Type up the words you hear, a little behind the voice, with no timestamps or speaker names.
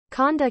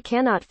Conda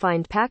cannot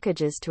find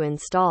packages to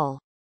install.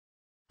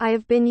 I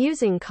have been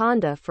using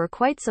Conda for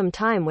quite some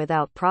time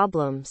without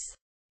problems.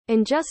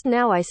 And just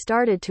now I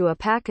started to a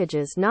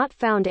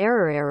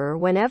PackagesNotFoundError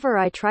whenever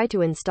I try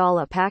to install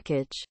a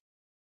package.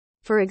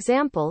 For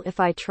example, if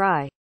I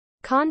try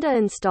conda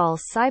install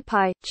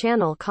scipy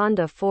channel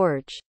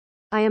conda-forge,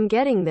 I am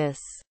getting this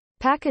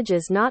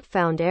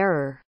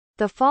PackagesNotFoundError.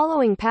 The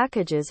following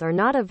packages are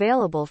not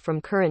available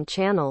from current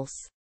channels.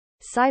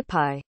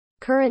 Scipy.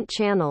 Current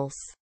channels.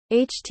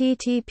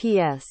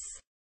 https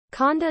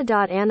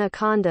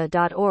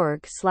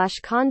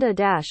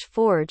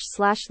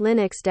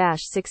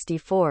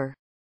conda.anaconda.org/conda-forge/linux-64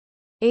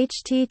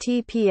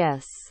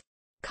 https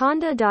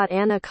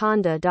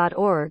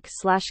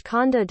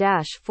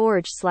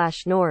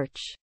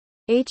conda.anaconda.org/conda-forge/norch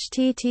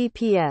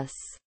https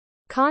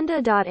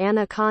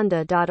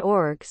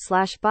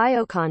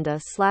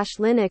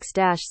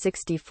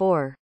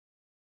conda.anaconda.org/bioconda/linux-64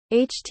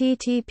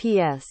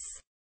 https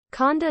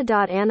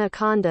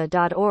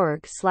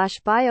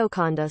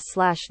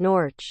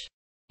conda.anaconda.org/bioconda/norch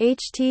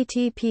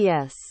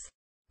https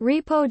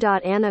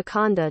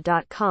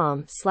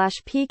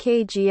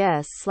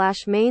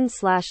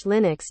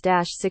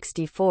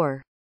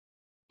repo.anaconda.com/pkgs/main/linux-64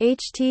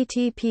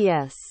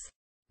 https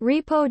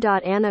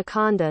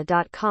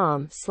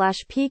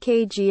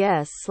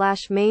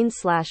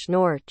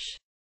repo.anaconda.com/pkgs/main/norch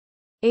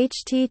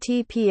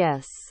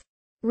https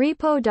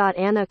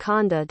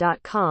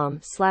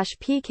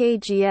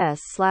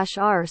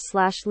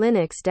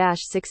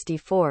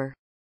repo.anaconda.com/pkgs/r/linux-64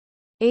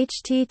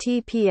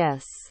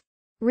 https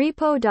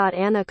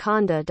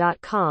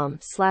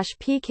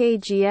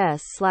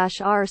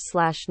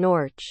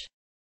repo.anaconda.com/pkgs/r/norch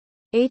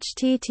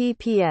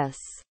https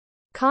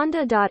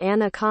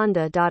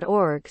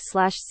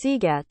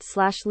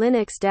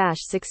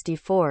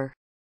conda.anaconda.org/cgat/linux-64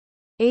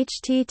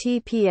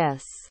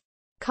 https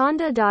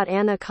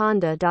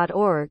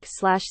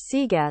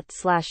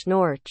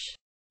conda.anaconda.org/cgat/norch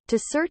to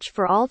search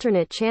for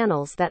alternate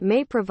channels that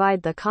may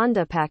provide the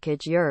conda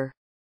package you're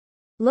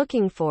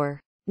looking for.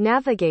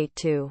 Navigate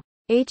to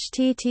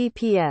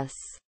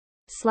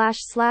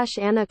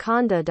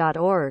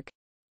https://anaconda.org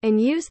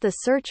and use the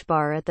search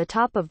bar at the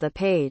top of the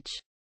page.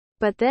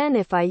 But then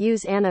if I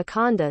use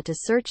Anaconda to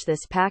search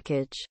this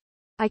package,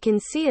 I can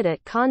see it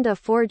at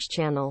conda-forge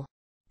channel.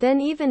 Then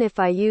even if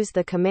I use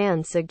the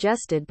command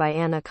suggested by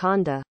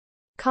Anaconda,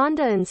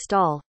 conda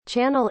install,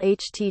 channel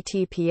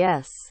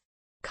https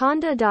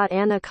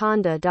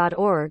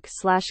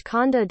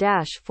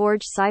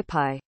conda.anaconda.org/conda-forge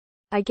scipy,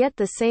 I get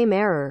the same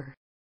error.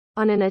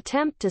 On an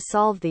attempt to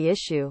solve the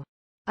issue,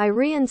 I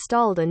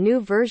reinstalled a new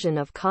version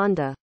of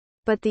Conda.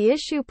 But the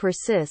issue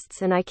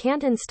persists and I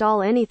can't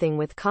install anything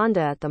with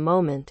Conda at the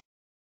moment.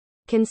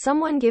 Can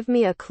someone give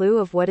me a clue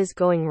of what is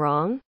going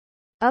wrong?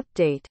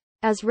 Update.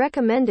 As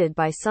recommended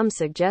by some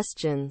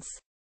suggestions,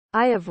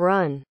 I have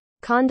run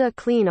conda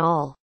clean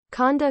all,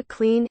 conda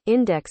clean,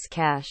 index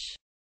cache,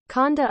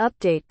 conda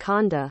update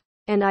conda,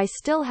 and I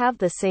still have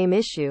the same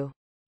issue.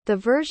 The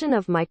version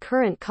of my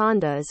current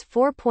Conda is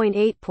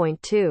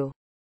 4.8.2.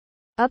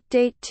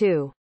 Update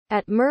 2.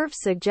 At Merv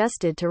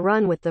suggested to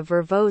run with the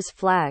verbose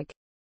flag.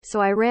 So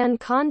I ran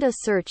conda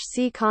search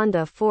c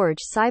conda-forge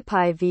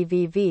scipy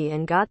vvv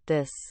and got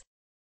this.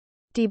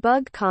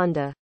 Debug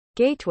conda.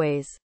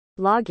 Gateways.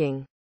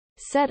 Logging.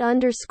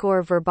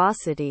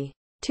 Set_verbosity.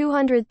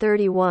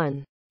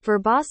 231.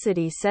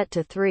 Verbosity set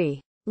to 3.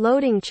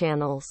 Loading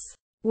channels.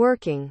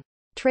 Working.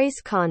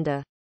 Trace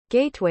conda.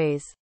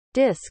 Gateways.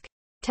 Disk.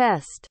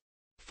 Test.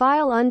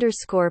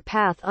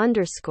 File_path_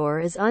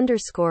 is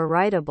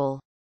 _writable.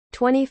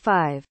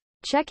 25.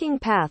 Checking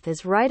path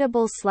is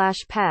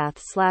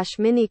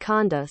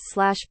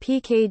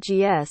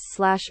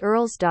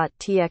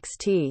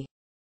writable/path/miniconda/pkgs/earls.txt.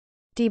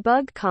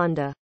 Debug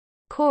conda.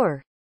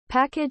 Core.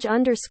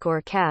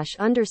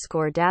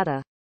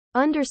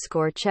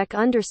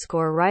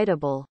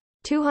 Package_cache_data_check_writable.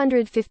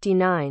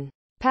 259.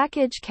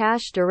 Package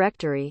cache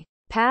directory.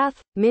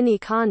 Path,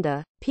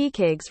 miniconda,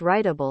 pkgs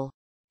writable.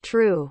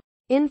 True.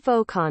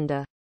 Info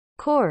conda.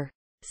 Core.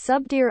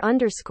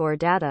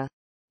 Subdir_data.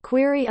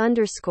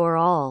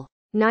 Query_all.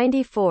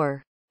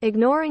 94.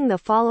 Ignoring the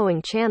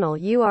following channel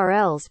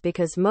URLs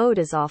because mode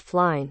is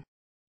offline.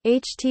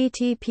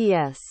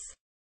 https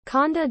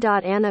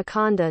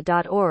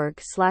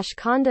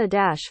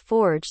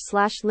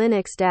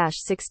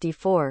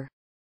conda.anaconda.org/conda-forge/linux-64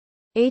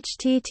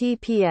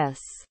 https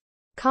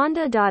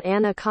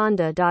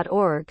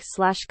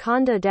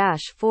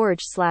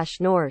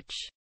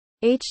conda.anaconda.org/conda-forge/norch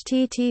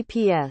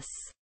https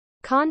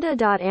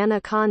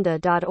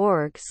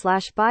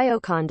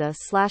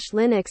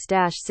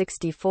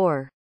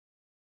conda.anaconda.org/bioconda/linux-64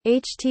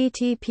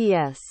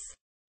 https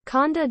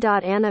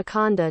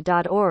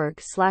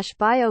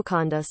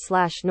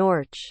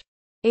conda.anaconda.org/bioconda/norch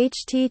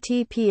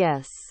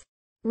https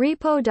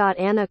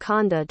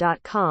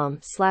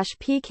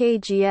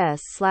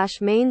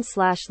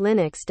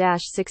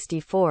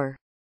repo.anaconda.com/pkgs/main/linux-64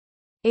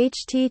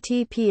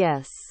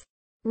 https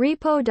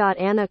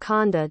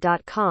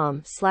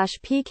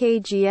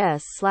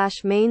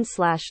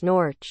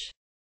repo.anaconda.com/pkgs/main/norch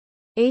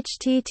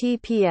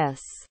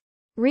https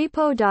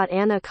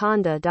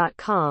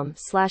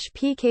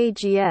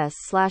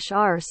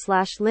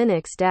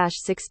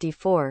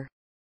repo.anaconda.com/pkgs/r/linux-64.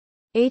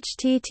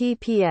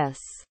 https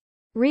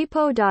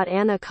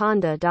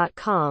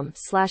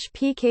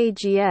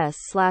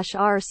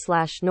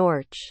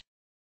repo.anaconda.com/pkgs/r/norch.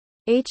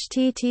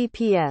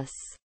 https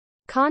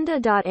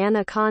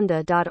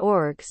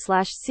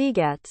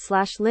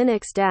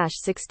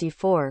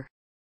conda.anaconda.org/cgat/linux-64.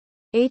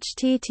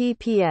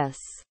 https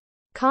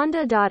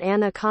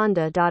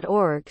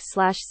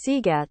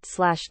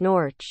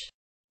conda.anaconda.org/cgat/norch.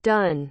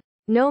 Done.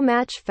 No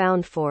match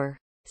found for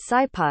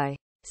scipy.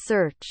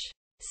 Search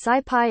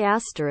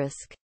scipy*.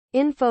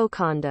 Info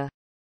conda.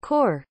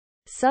 Core.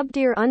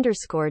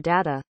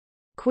 Subdir_data.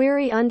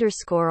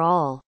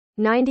 Query_all.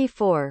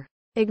 94.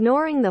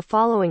 Ignoring the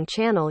following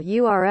channel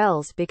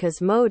URLs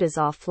because mode is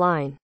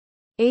offline.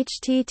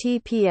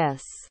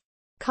 https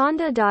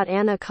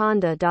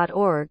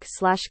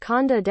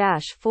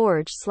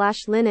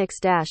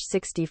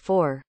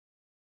conda.anaconda.org/conda-forge/linux-64.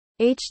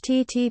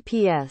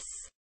 https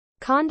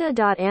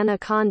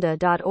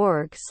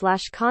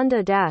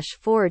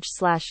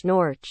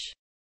conda.anaconda.org/conda-forge/norch.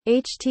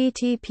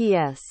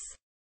 https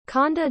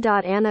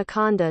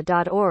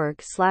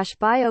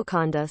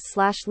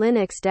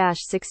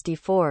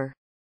conda.anaconda.org/bioconda/linux-64.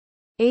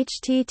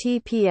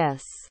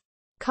 https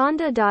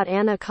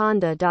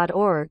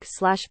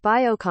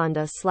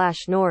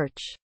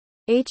conda.anaconda.org/bioconda/norch.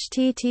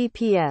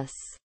 https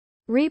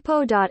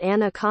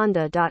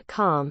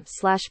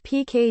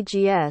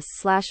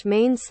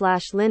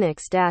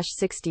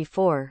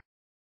repo.anaconda.com/pkgs/main/linux-64.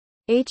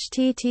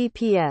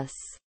 https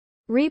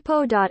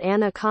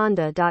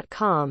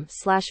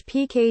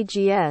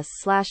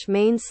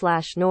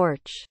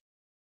repo.anaconda.com/pkgs/main/norch.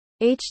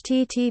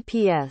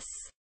 https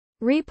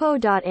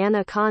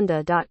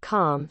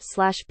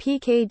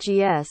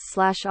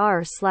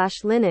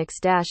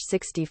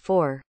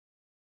repo.anaconda.com/pkgs/r/linux-64.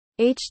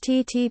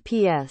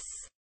 https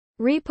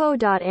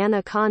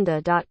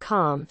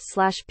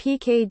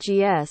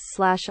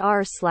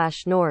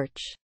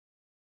repo.anaconda.com/pkgs/r/norch.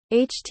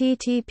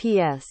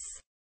 https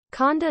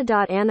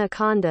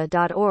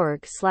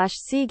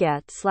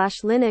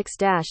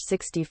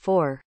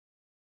conda.anaconda.org/cgat/linux-64.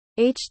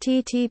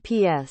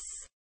 https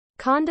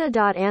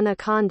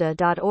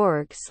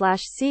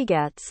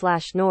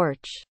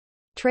conda.anaconda.org/cgat/norch.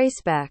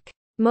 Traceback.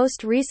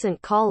 Most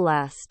recent call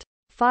last.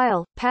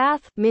 File,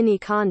 path,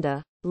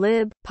 mini-conda,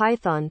 lib,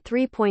 python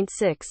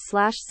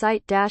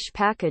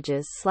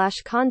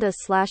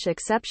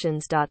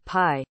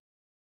 3.6/site-packages/conda/exceptions.py.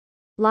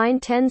 Line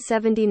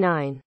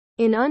 1079.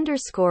 In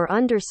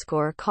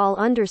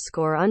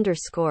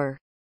 __call_.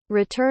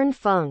 Return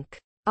func.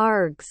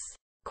 args.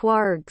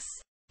 Quargs.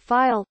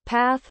 File,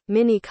 path,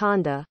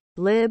 mini-conda,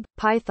 lib,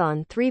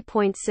 python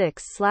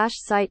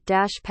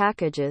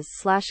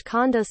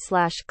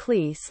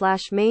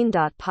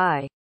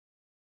 3.6/site-packages/conda/cli/main.py.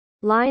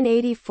 Line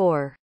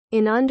 84.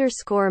 In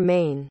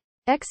 _main.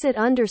 Exit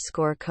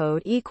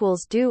 _code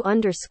equals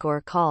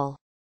do_call.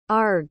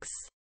 args.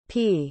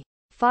 P.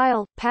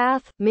 File,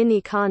 path,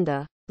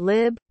 mini-conda,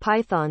 lib,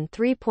 python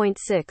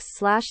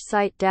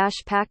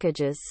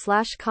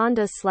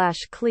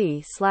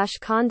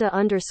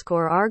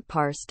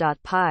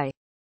 3.6/site-packages/conda/cli/conda_argparse.py.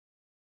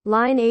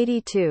 Line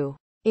 82.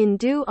 In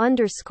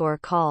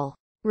do_call.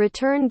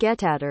 Return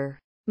getattr.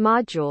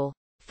 Module.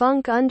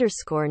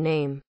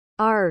 func_name.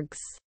 args.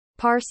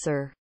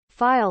 Parser.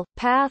 File,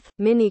 path,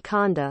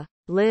 mini-conda,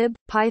 lib,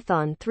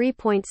 python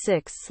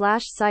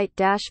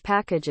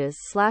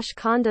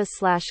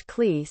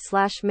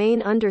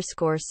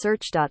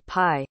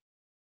 3.6/site-packages/conda/cli/main_search.py.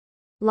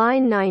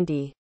 Line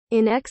 90.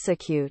 In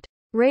execute.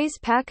 Raise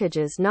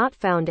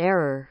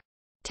PackagesNotFoundError.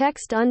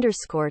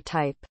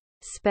 Text_type.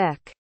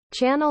 Spec.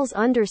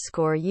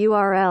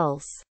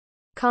 Channels_URLs.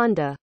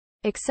 Conda.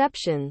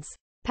 Exceptions.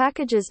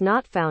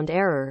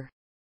 PackagesNotFoundError.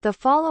 The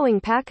following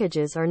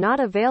packages are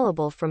not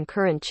available from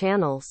current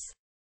channels.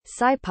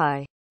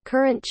 Scipy.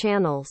 Current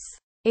channels.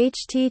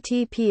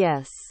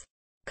 https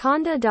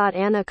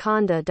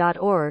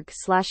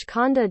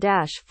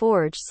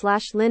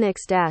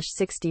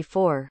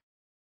conda.anaconda.org/conda-forge/linux-64.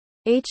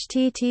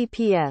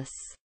 https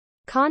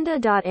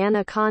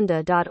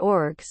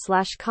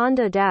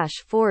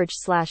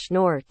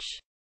conda.anaconda.org/conda-forge/norch.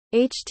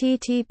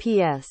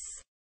 https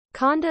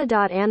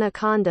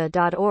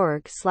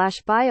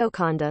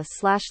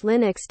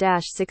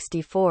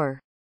conda.anaconda.org/bioconda/linux-64.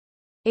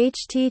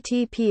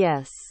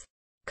 https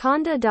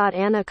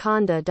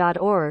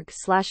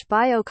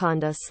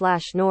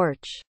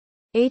conda.anaconda.org/bioconda/norch.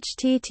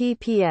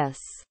 https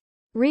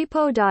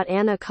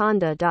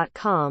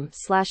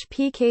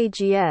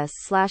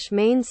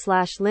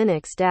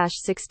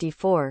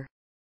repo.anaconda.com/pkgs/main/linux-64.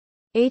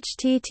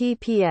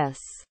 https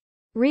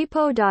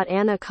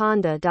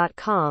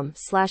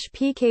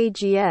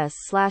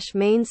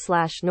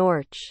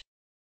repo.anaconda.com/pkgs/main/norch.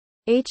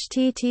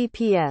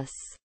 https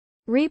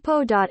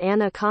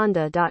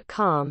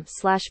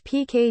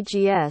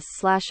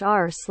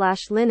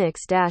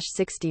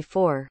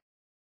repo.anaconda.com/pkgs/r/linux-64.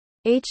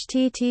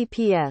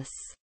 https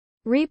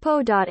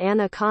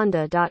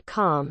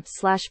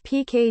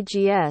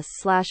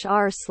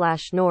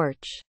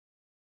repo.anaconda.com/pkgs/r/norch.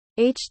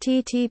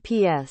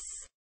 https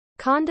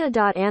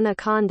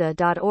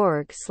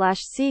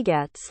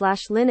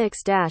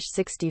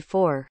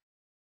conda.anaconda.org/cgat/linux-64.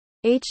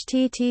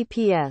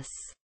 https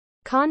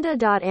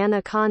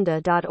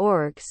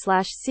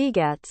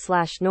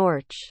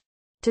conda.anaconda.org/cgat/norch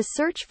to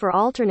search for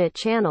alternate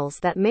channels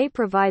that may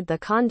provide the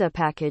conda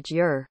package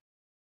you're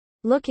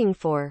looking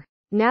for.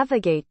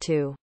 Navigate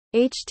to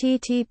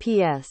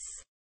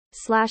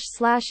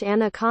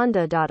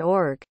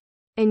https://anaconda.org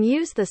and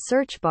use the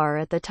search bar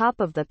at the top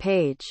of the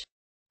page.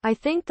 I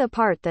think the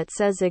part that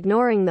says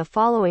ignoring the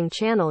following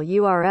channel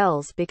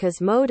URLs because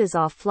mode is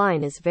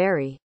offline is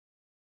very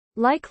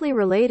likely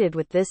related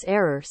with this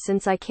error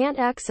since I can't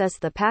access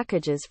the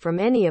packages from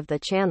any of the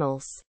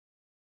channels.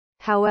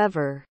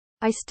 However,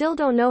 I still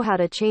don't know how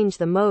to change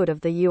the mode of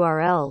the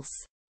URLs.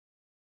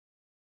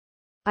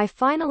 I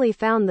finally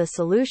found the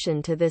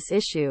solution to this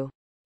issue.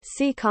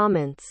 See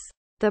comments.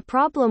 The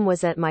problem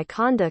was at my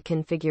conda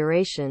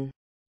configuration,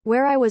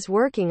 where I was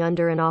working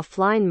under an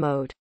offline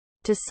mode.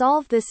 To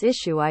solve this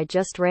issue I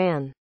just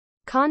ran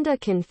conda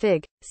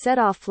config, set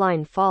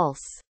offline false.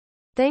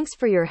 Thanks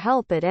for your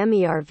help at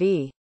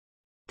MERV.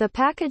 The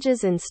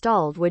packages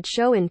installed would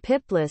show in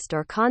piplist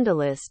or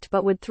condalist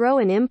but would throw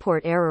an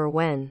import error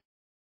when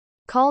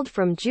called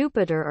from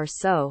Jupyter or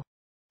so.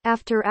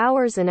 After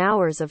hours and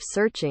hours of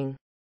searching,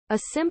 a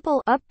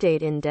simple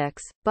Update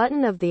Index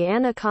button of the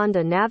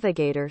Anaconda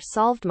Navigator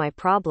solved my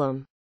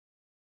problem.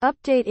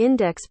 Update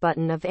Index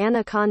button of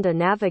Anaconda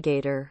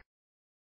Navigator